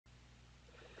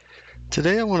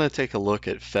Today I want to take a look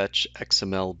at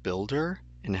FetchXML Builder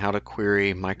and how to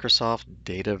query Microsoft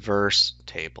Dataverse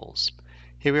tables.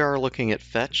 Here we are looking at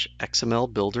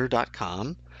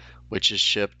FetchXMLBuilder.com, which is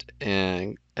shipped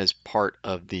as part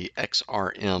of the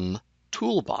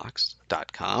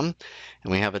XRMToolBox.com,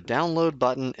 and we have a download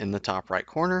button in the top right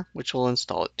corner, which will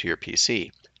install it to your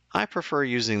PC. I prefer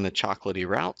using the chocolatey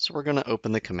route, so we're going to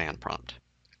open the command prompt.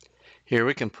 Here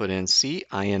we can put in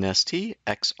CINST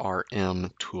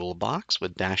XRM Toolbox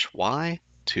with -Y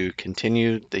to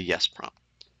continue the yes prompt.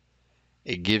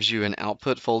 It gives you an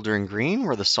output folder in green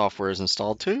where the software is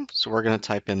installed to, so we're going to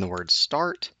type in the word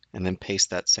start and then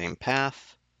paste that same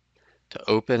path to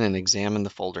open and examine the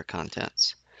folder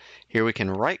contents. Here we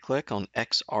can right-click on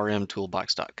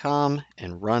xrmtoolbox.com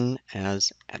and run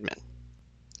as admin.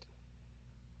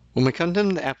 When we come to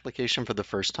the application for the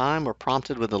first time, we're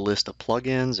prompted with a list of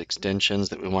plugins, extensions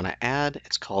that we want to add.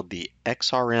 It's called the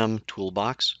XRM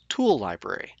Toolbox Tool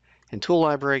Library. And Tool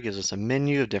Library gives us a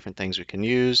menu of different things we can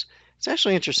use. It's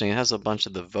actually interesting. It has a bunch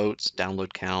of the votes,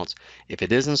 download counts, if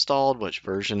it is installed, which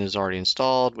version is already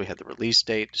installed. We have the release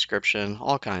date, description,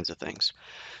 all kinds of things.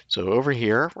 So over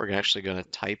here, we're actually going to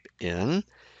type in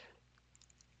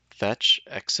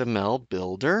FetchXML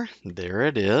Builder. There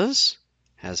it is.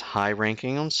 Has high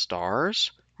ranking on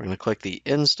stars. We're going to click the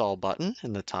install button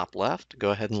in the top left to go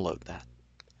ahead and load that.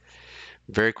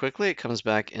 Very quickly, it comes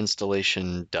back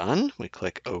installation done. We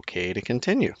click OK to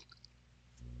continue.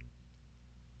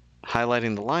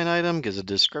 Highlighting the line item gives a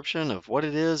description of what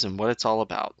it is and what it's all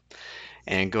about.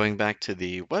 And going back to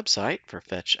the website for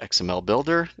FetchXML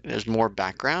Builder, there's more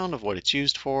background of what it's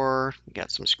used for. We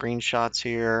got some screenshots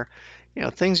here.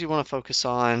 Things you want to focus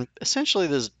on. Essentially,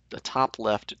 there's the top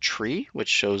left tree, which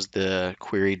shows the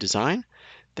query design.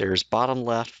 There's bottom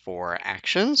left for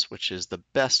actions, which is the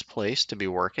best place to be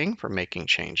working for making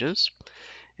changes.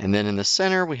 And then in the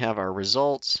center, we have our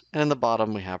results, and in the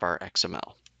bottom, we have our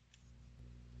XML.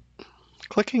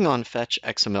 Clicking on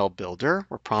FetchXML Builder,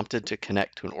 we're prompted to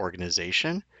connect to an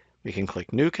organization. We can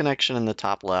click New Connection in the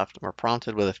top left, and we're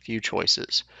prompted with a few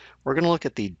choices. We're going to look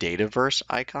at the Dataverse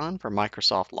icon for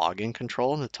Microsoft Login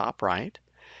Control in the top right,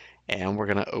 and we're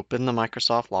going to open the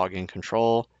Microsoft Login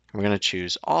Control, and we're going to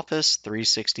choose Office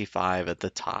 365 at the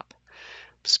top.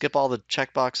 Skip all the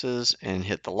checkboxes and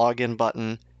hit the Login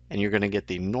button, and you're going to get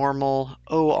the normal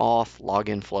OAuth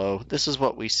login flow. This is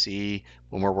what we see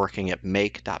when we're working at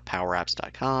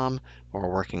make.powerapps.com, when we're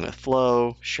working with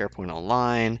Flow, SharePoint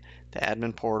Online, the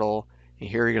admin portal, and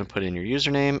here you're going to put in your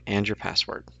username and your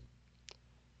password.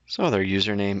 So with our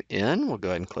username in, we'll go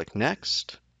ahead and click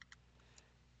Next.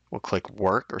 We'll click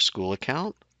Work or School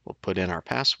Account. We'll put in our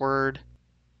password.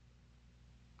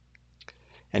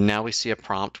 And now we see a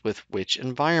prompt with which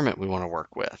environment we want to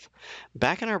work with.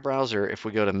 Back in our browser, if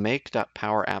we go to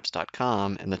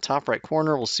make.powerapps.com, in the top right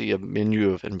corner, we'll see a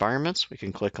menu of environments. We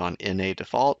can click on NA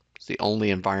Default. It's the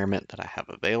only environment that I have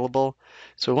available.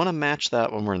 So we want to match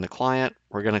that when we're in the client.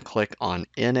 We're going to click on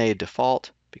NA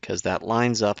Default because that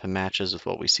lines up and matches with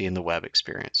what we see in the web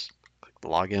experience. Click the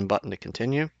Login button to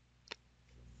continue.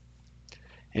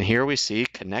 And here we see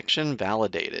Connection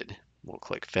Validated. We'll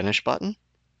click Finish button.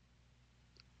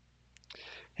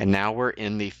 And now we're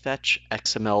in the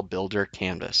FetchXML Builder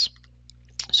canvas.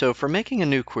 So for making a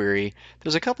new query,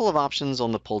 there's a couple of options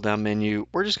on the pull-down menu.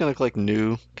 We're just going to click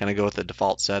New, kind of go with the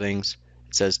default settings.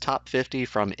 It says Top 50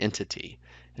 from Entity,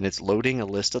 and it's loading a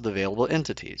list of the available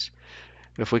entities.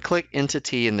 If we click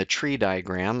Entity in the tree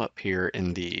diagram up here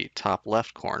in the top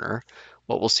left corner,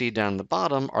 what we'll see down the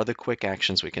bottom are the quick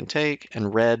actions we can take,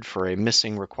 and red for a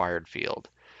missing required field.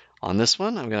 On this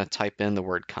one, I'm going to type in the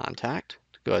word contact.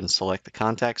 Go ahead and select the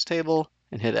contacts table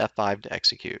and hit F5 to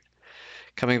execute.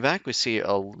 Coming back, we see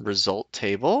a result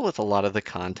table with a lot of the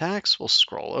contacts. We'll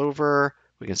scroll over.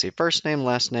 We can see first name,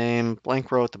 last name,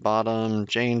 blank row at the bottom,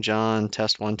 Jane, John,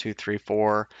 test 1, 2, 3,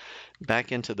 4.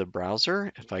 Back into the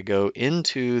browser, if I go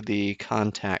into the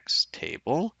contacts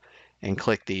table and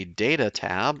click the data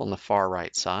tab on the far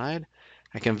right side,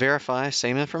 I can verify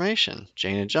same information.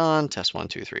 Jane and John, test 1,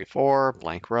 2, 3, 4,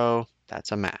 blank row,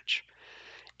 that's a match.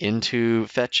 Into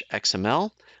FetchXML,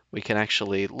 we can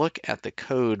actually look at the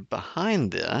code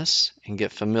behind this and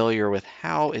get familiar with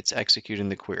how it's executing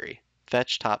the query.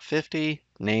 Fetch top 50,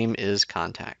 name is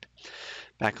contact.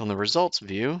 Back on the results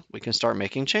view, we can start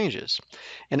making changes.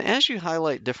 And as you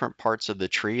highlight different parts of the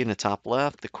tree in the top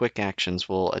left, the quick actions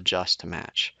will adjust to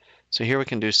match. So here we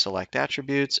can do select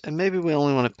attributes, and maybe we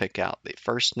only want to pick out the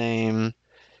first name.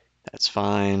 That's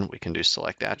fine. We can do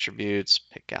select attributes,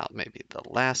 pick out maybe the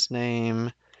last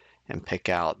name, and pick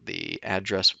out the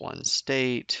address 1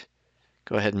 state,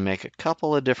 Go ahead and make a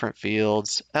couple of different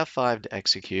fields, F5 to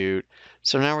execute.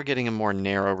 So now we're getting a more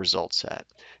narrow result set.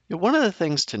 One of the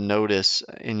things to notice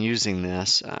in using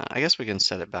this, I guess we can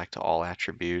set it back to all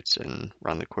attributes and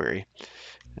run the query.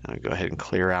 I'll go ahead and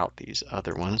clear out these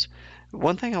other ones.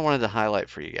 One thing I wanted to highlight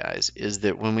for you guys is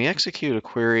that when we execute a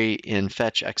query in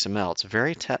FetchXML, it's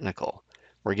very technical.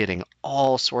 We're getting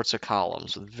all sorts of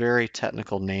columns with very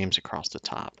technical names across the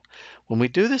top. When we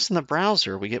do this in the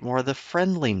browser, we get more of the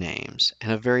friendly names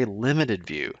and a very limited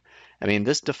view. I mean,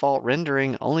 this default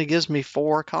rendering only gives me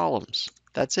 4 columns.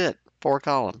 That's it, 4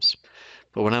 columns.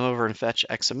 But when I'm over in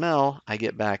FetchXML, I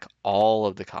get back all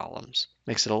of the columns.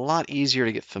 Makes it a lot easier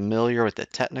to get familiar with the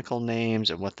technical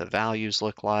names and what the values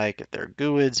look like, if they're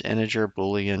GUIDs, integer,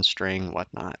 boolean, string,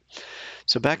 whatnot.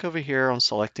 So back over here on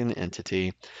selecting the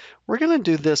entity, we're going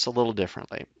to do this a little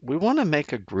differently. We want to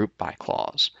make a group by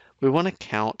clause. We want to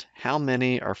count how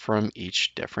many are from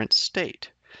each different state.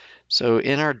 So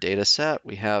in our data set,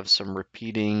 we have some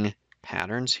repeating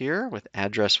patterns here with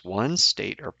address 1,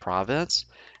 state or province.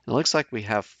 It looks like we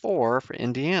have 4 for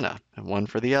Indiana and 1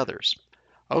 for the others.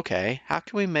 Okay, how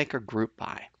can we make a group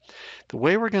by? The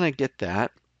way we're going to get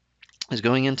that is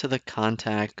going into the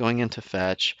contact, going into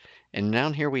fetch, and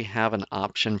down here we have an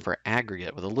option for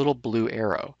aggregate with a little blue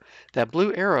arrow. That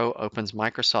blue arrow opens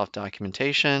Microsoft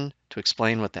documentation to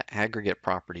explain what the aggregate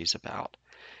property is about.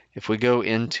 If we go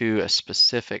into a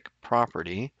specific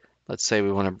property, let's say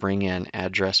we want to bring in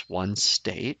address 1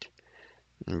 state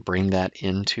and bring that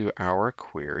into our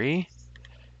query.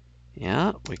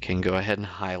 Yeah, we can go ahead and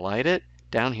highlight it.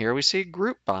 Down here we see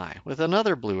group by with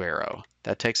another blue arrow.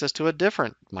 That takes us to a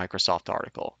different Microsoft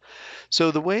article.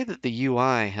 So the way that the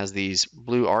UI has these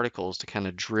blue articles to kind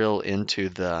of drill into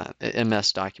the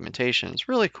MS documentation is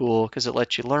really cool because it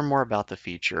lets you learn more about the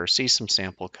feature, see some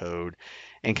sample code,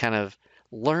 and kind of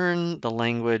learn the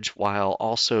language while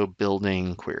also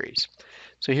building queries.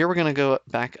 So here we're going to go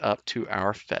back up to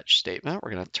our fetch statement.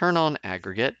 We're going to turn on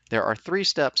aggregate. There are 3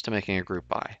 steps to making a group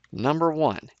by. Number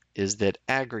 1 is that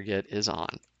aggregate is on.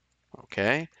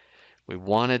 Okay, we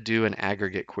want to do an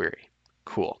aggregate query.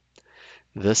 Cool.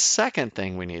 The second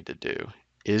thing we need to do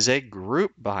is a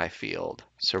group by field.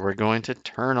 So we're going to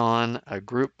turn on a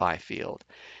group by field.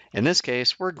 In this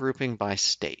case, we're grouping by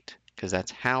state because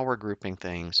that's how we're grouping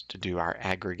things to do our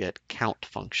aggregate count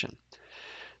function.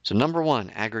 So number 1,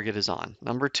 aggregate is on.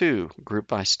 Number 2, group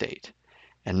by state.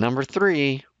 And number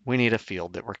 3, we need a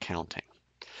field that we're counting.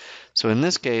 So in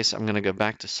this case, I'm going to go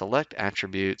back to select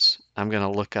attributes. I'm going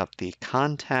to look up the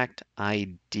contact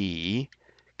ID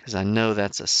because I know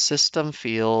that's a system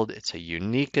field. It's a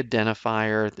unique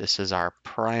identifier. This is our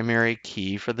primary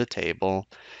key for the table.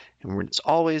 And it's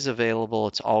always available.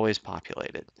 It's always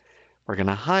populated. We're going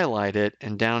to highlight it.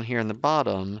 And down here in the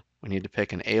bottom, we need to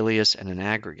pick an alias and an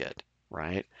aggregate,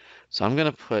 right? So I'm going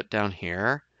to put down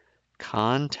here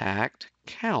contact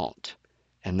count.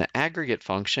 And the aggregate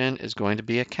function is going to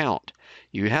be a count.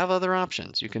 You have other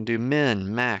options. You can do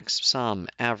min, max, sum,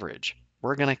 average.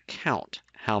 We're going to count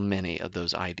how many of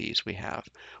those IDs we have.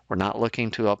 We're not looking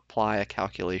to apply a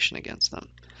calculation against them.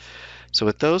 So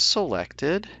with those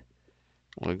selected,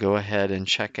 we'll go ahead and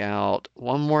check out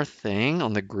one more thing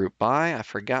on the group by. I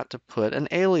forgot to put an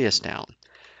alias down.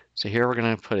 So here we're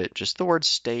going to put it just the word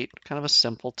state, kind of a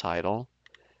simple title.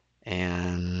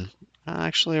 And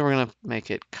actually, we're going to make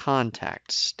it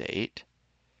contact state.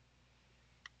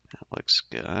 That looks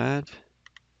good.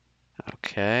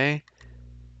 Okay.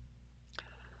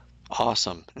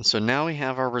 Awesome. And so now we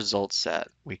have our results set.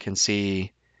 We can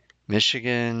see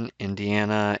Michigan,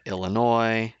 Indiana,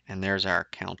 Illinois, and there's our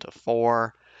count of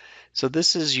 4. So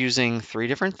this is using 3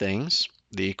 different things.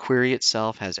 The query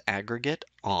itself has aggregate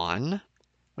on,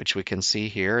 which we can see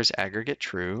here is aggregate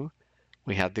true.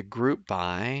 We have the group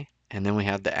by, and then we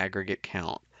have the aggregate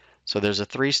count. So there's a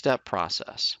 3-step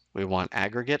process. We want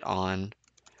aggregate on,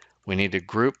 we need to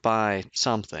group by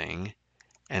something,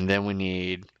 and then we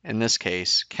need, in this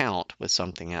case, count with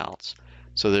something else.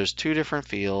 So there's 2 different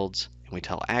fields, and we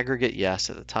tell aggregate yes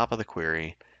at the top of the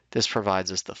query. This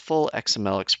provides us the full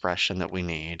XML expression that we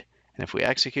need. And if we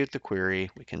execute the query,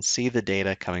 we can see the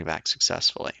data coming back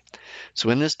successfully. So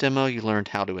in this demo, you learned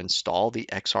how to install the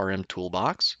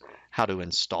XRMToolBox, how to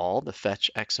install the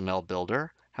FetchXML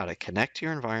Builder, how to connect to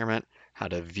your environment, how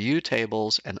to view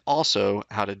tables, and also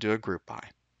how to do a group by.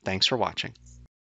 Thanks for watching.